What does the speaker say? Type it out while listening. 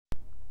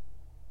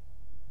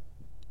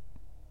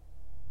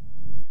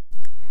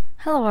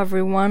Hello,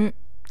 everyone.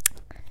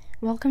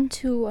 Welcome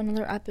to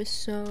another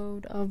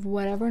episode of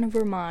Whatever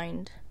Never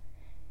Mind.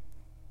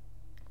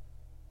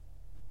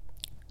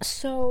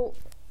 So,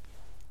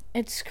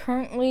 it's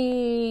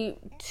currently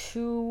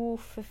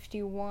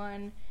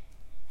 2:51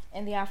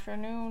 in the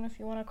afternoon, if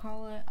you want to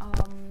call it.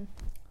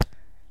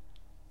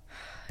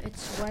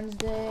 It's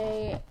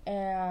Wednesday,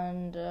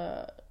 and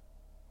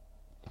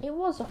it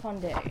was a fun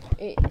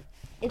day.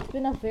 It's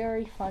been a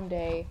very fun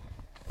day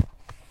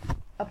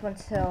up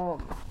until,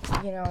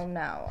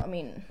 now.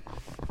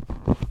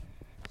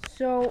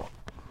 So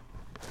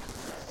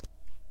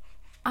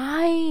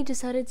I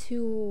decided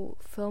to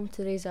film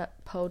today's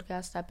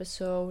podcast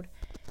episode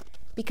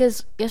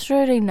because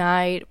yesterday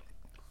night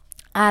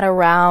at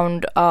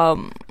around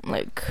 1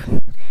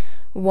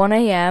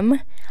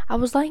 a.m. I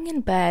was lying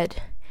in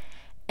bed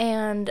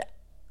and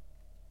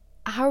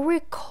I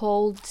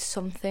recalled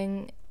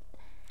something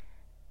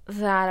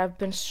that I've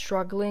been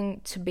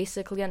struggling to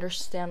basically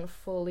understand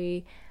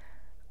fully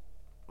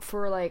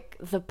for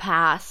the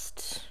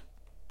past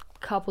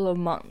couple of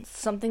months.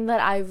 Something that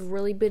I've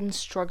really been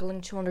struggling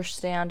to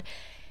understand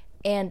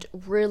and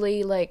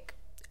really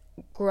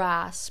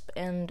grasp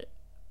and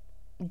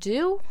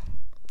do.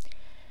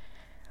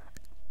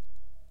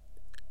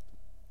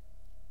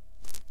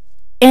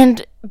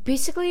 And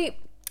basically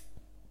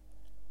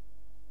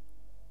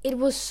it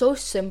was so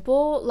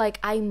simple.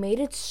 I made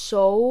it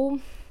so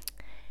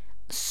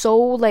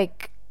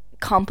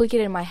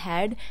complicated in my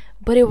head,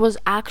 but it was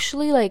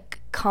actually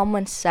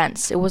common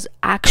sense. It was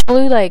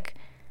actually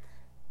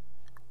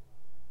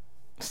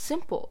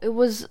simple. It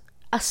was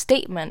a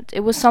statement. It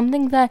was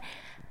something that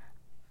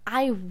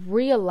I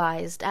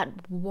realized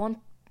at 1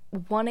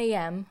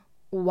 a.m.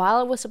 while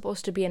I was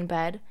supposed to be in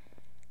bed,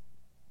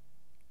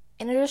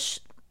 and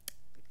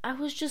I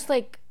was just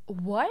like,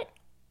 what?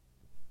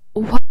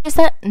 Why is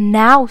that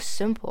now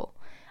simple?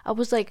 I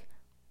was like,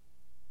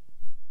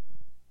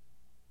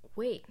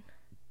 wait.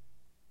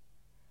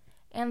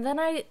 And then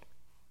I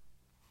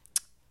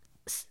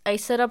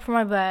set up for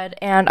my bed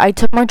and I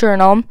took my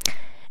journal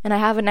and I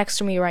have it next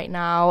to me right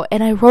now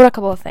and I wrote a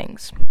couple of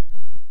things.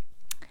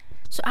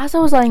 So as I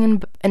was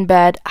lying in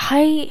bed,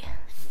 I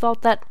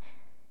thought that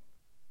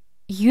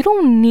you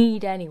don't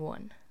need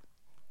anyone.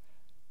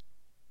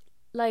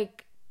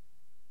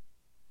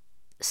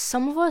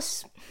 Some of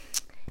us,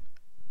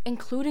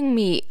 including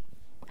me,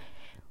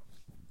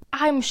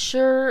 I'm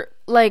sure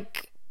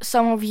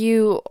some of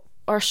you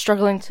are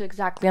struggling to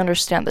exactly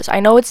understand this.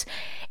 I know it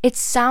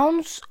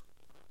sounds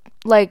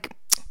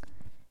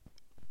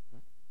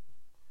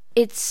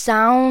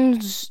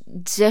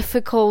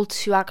difficult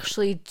to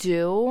actually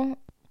do,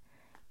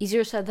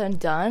 easier said than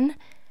done,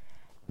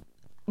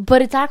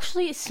 but it's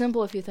actually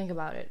simple if you think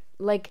about it.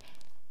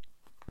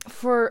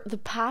 For the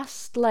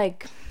past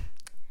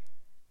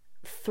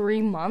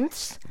 3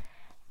 months,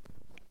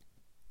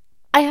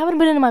 I haven't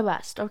been in my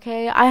best,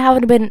 okay? I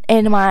haven't been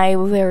in my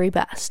very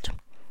best.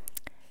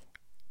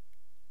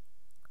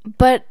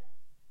 But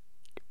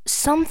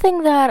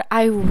something that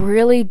I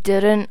really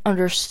didn't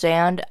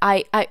understand,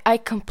 I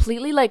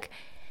completely,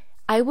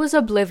 I was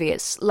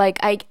oblivious.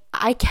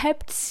 I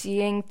kept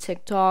seeing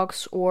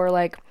TikToks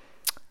or,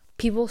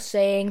 people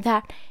saying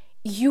that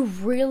you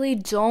really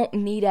don't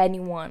need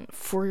anyone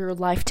for your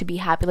life to be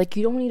happy.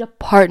 You don't need a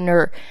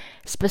partner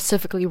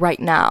specifically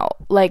right now.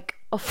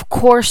 Of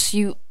course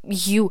you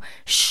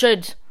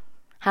should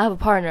have a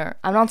partner.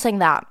 I'm not saying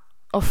that.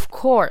 Of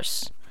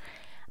course.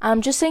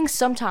 I'm just saying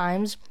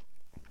sometimes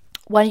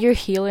when you're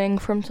healing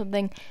from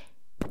something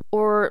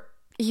or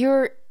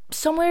you're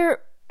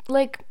somewhere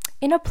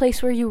in a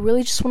place where you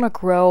really just want to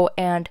grow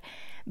and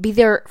be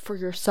there for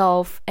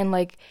yourself and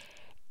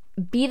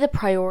be the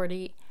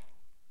priority,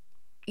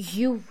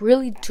 you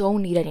really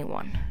don't need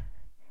anyone.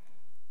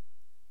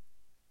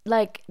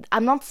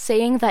 I'm not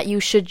saying that you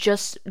should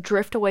just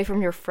drift away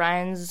from your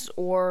friends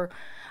or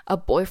a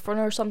boyfriend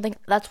or something.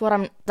 That's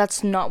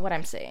not what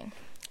I'm saying.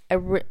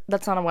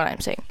 That's not what I'm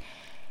saying.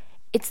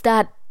 It's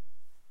that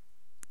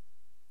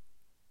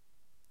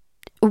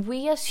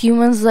we as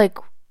humans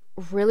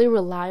really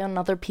rely on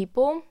other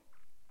people,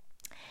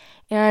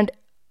 and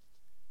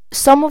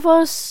some of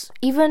us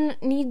even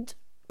need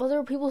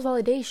other people's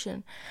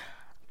validation.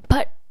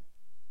 But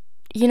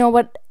you know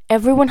what?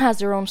 Everyone has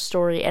their own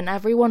story, and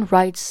everyone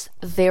writes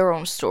their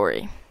own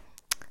story.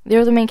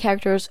 They're the main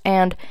characters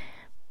and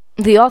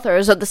the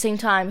authors at the same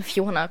time, if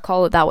you want to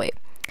call it that way.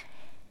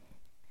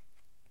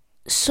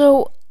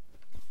 So,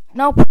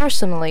 now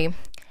personally,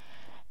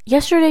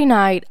 yesterday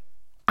night,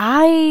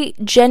 I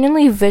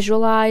genuinely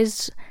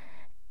visualized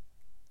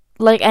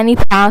any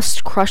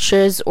past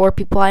crushes or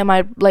people I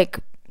might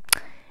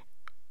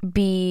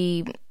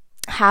be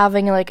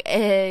having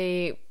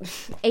a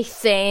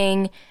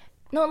thing.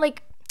 No,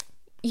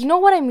 you know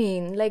what I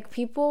mean?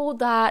 People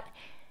that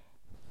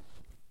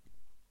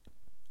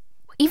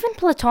even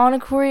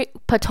platonically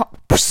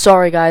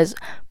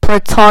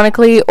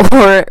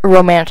or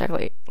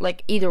romantically,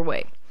 either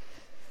way.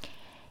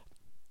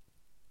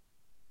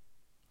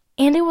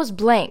 And it was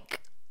blank.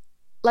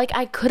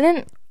 I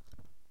couldn't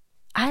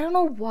I don't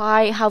know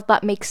how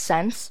that makes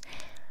sense,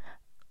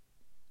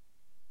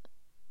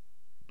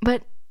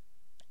 but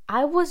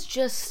I was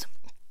just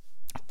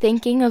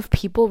thinking of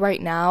people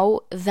right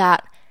now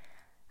that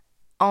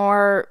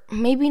are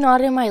maybe not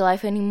in my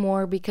life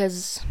anymore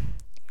because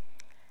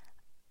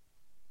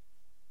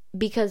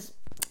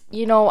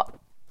you know,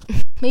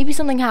 maybe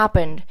something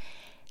happened.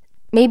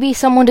 Maybe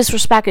someone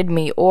disrespected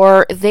me,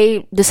 or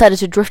they decided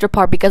to drift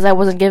apart because I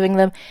wasn't giving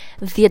them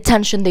the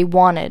attention they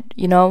wanted,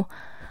 you know?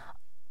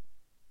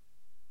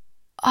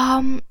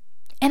 And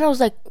I was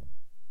like,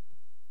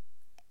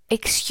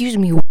 excuse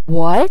me,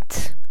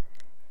 what?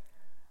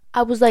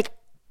 I was like,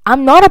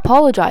 I'm not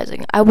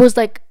apologizing. I was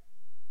like,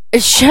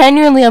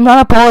 genuinely, I'm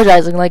not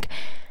apologizing. Like,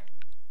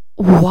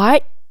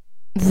 what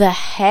the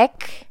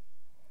heck?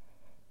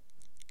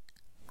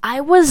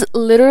 I was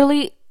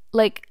literally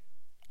like,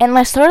 and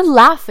I started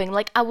laughing.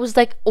 Like, I was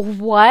like,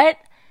 what?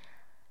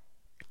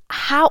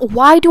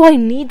 Why do I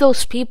need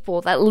those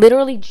people that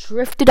literally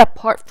drifted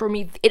apart from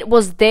me? It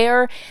was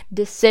their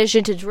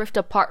decision to drift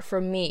apart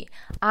from me.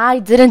 I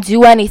didn't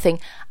do anything.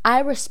 I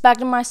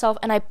respected myself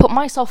and I put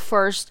myself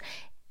first.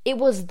 It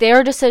was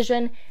their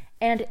decision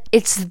and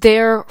it's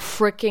their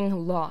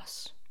freaking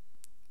loss.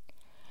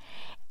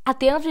 At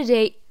the end of the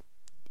day,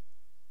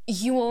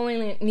 you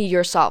only need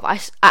yourself.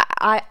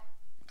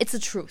 It's the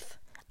truth.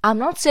 I'm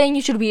not saying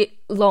you should be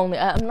lonely.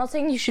 I'm not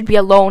saying you should be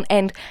alone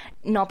and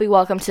not be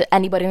welcome to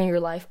anybody in your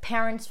life.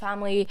 Parents,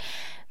 family,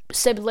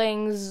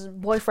 siblings,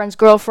 boyfriends,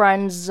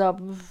 girlfriends,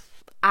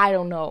 I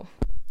don't know.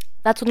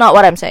 That's not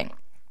what I'm saying.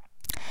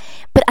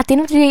 But at the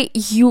end of the day,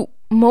 you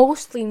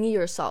mostly need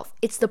yourself.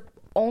 It's the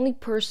only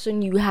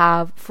person you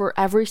have for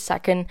every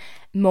second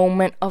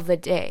moment of the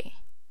day.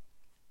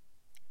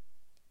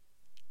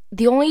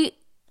 The only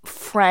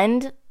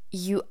friend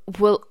you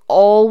will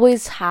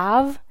always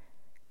have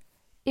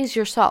is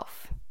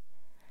yourself.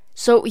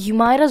 So you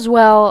might as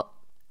well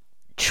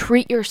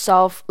treat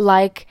yourself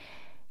like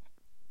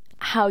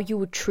how you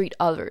would treat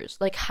others,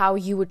 like how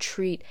you would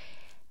treat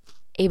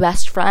a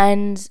best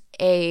friend,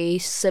 a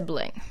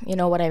sibling. You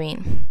know what I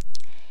mean?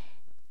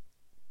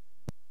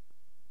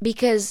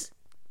 Because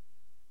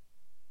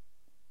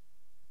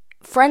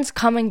friends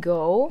come and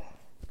go,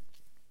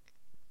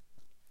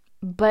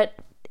 but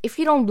if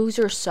you don't lose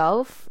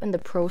yourself in the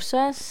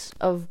process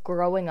of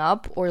growing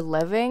up or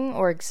living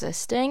or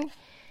existing,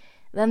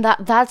 then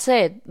that's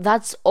it.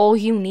 That's all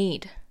you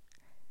need.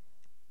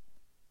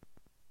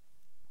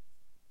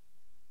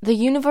 The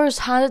universe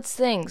has its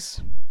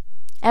things.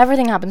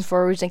 Everything happens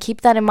for a reason.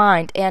 Keep that in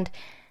mind. And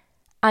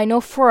I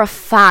know for a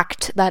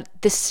fact that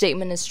this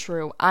statement is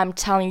true. I'm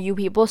telling you,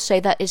 people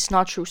say that it's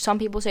not true. Some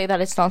people say that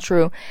it's not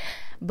true.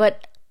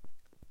 But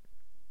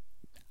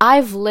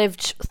I've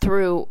lived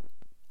through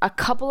a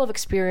couple of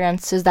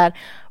experiences that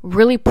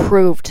really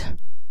proved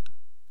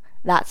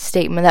that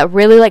statement, that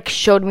really like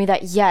showed me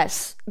that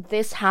yes,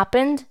 this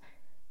happened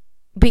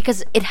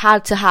because it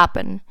had to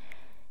happen.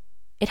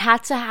 It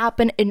had to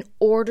happen in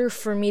order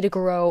for me to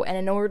grow and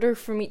in order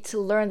for me to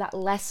learn that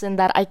lesson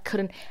that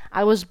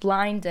I was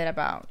blinded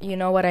about. You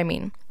know what I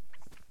mean?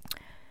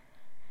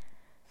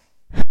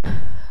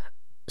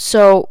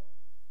 So,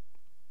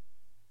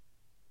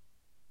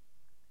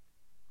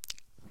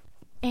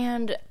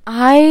 and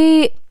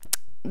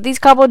these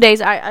couple of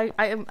days,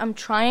 I'm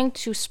trying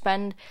to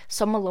spend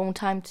some alone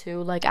time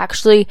too. Like,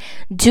 actually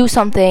do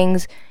some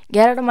things,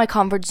 get out of my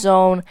comfort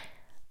zone,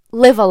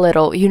 live a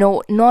little, you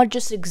know, not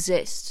just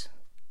exist.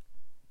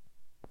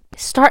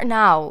 Start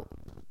now.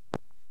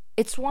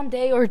 It's one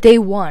day or day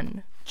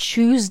one.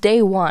 Choose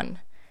day one.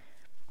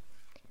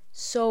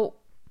 So,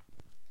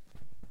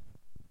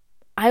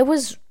 I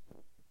was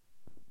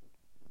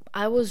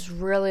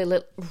really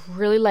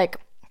like,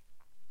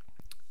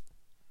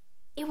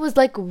 it was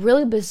like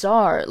really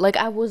bizarre. Like,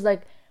 I was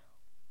like,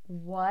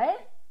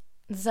 what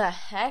the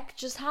heck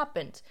just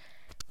happened?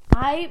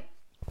 I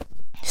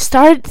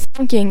started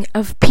thinking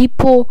of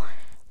people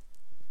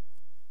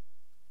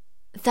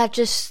that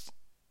just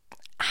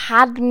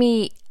had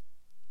me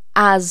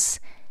as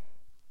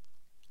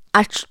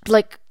an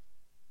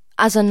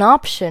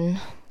option.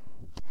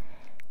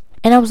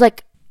 And I was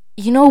like,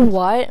 you know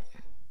what?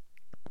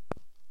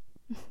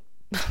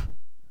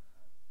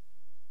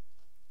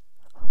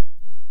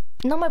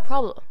 Not my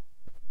problem.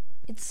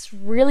 It's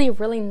really,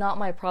 really not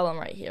my problem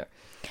right here.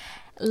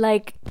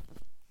 Like,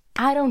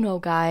 I don't know,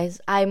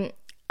 guys. I'm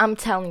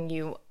telling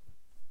you,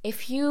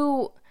 if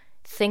you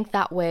think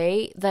that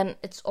way, then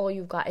it's all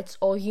you've got. It's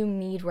all you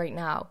need right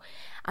now.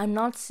 I'm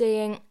not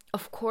saying,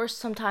 of course,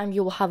 sometimes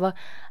you will have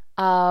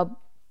a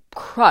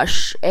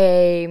crush,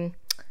 a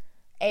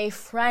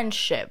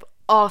friendship.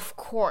 Of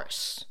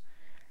course,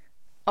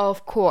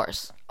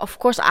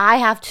 I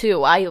have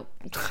too.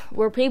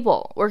 We're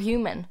people. We're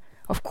human.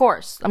 Of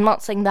course, I'm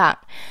not saying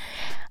that.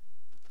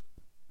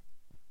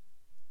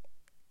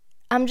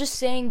 I'm just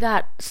saying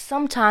that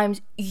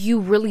sometimes you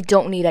really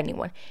don't need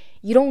anyone.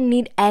 You don't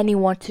need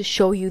anyone to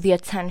show you the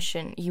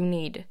attention you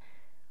need.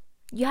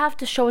 You have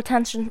to show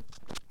attention.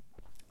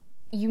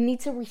 You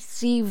need to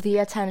receive the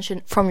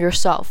attention from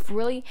yourself.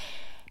 Really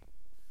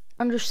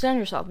understand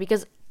yourself,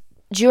 because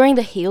during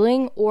the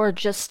healing, or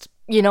just,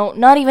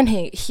 not even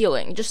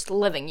healing, just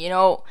living,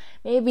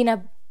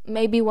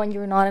 maybe when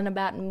you're not in a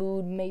bad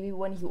mood, maybe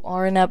when you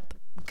are in a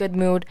good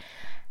mood.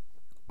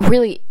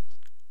 Really,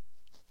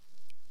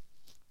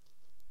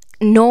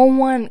 no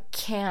one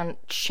can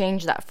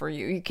change that for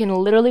you. You can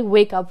literally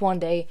wake up one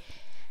day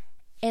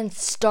and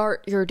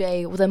start your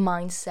day with a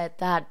mindset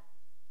that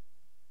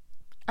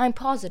I'm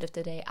positive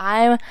today.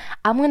 I'm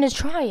gonna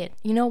try it.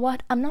 You know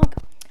what? I'm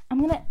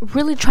gonna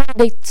really try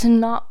today to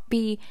not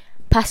be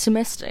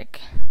pessimistic.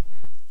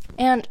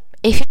 And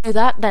if you do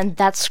that, then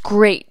that's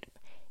great.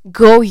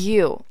 Go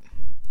you.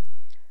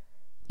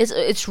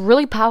 It's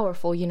really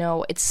powerful,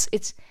 It's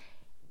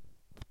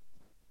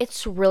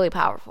really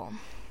powerful.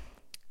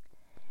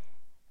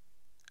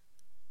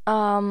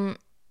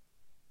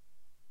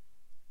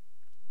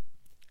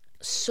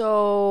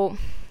 So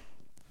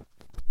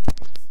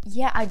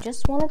yeah, I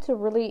just wanted to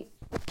really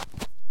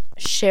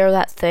share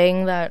that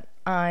thing that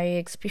I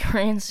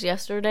experienced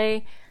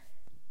yesterday.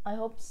 I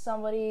hope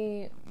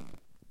somebody,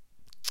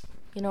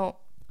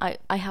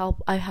 I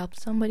helped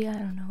somebody, I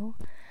don't know.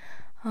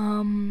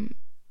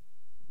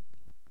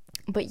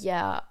 But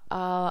yeah,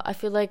 I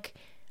feel like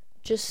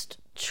just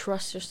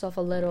trust yourself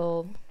a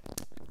little,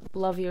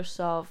 love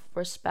yourself,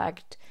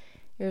 respect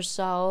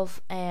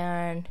yourself,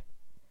 and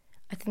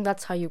I think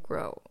that's how you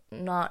grow.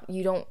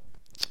 You don't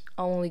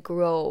only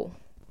grow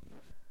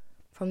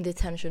from the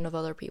attention of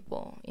other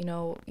people. You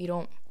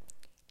don't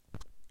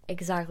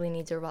exactly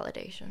need their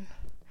validation.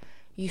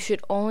 You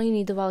should only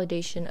need the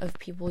validation of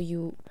people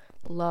you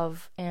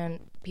love and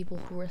people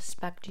who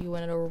respect you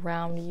and are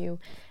around you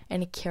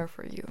and care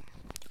for you.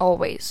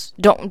 Always.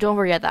 Don't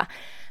forget that.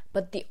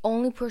 But the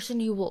only person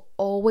you will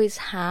always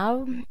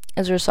have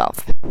is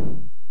yourself.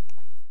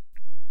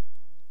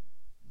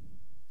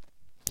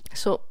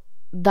 So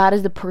that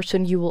is the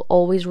person you will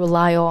always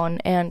rely on,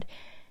 and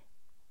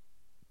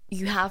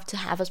you have to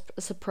have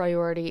as a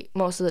priority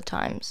most of the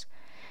times.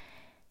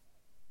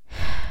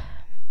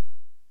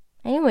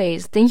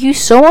 Anyways, thank you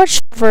so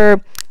much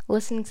for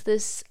listening to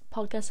this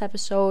podcast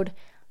episode.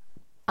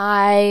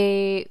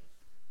 I'm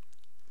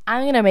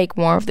gonna make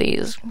more of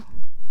these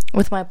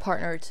with my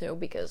partner too,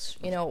 because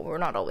we're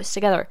not always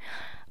together.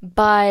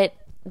 But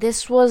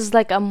this was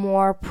like a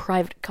more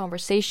private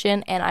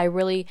conversation, and I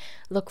really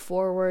look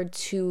forward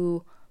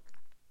to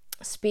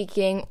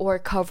speaking or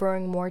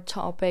covering more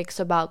topics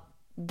about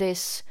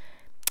this,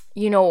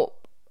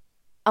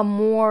 a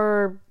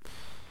more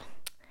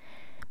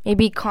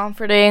maybe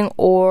comforting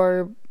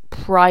or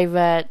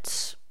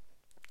private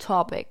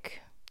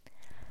topic.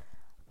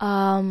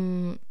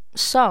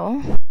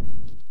 So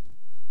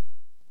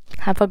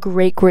have a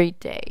great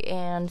day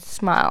and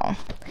smile.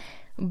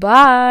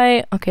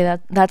 Bye. Okay,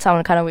 that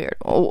sounded kind of weird.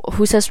 Oh,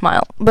 who says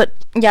smile? But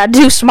yeah,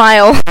 do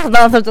smile.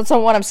 That's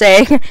not what I'm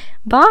saying.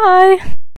 Bye.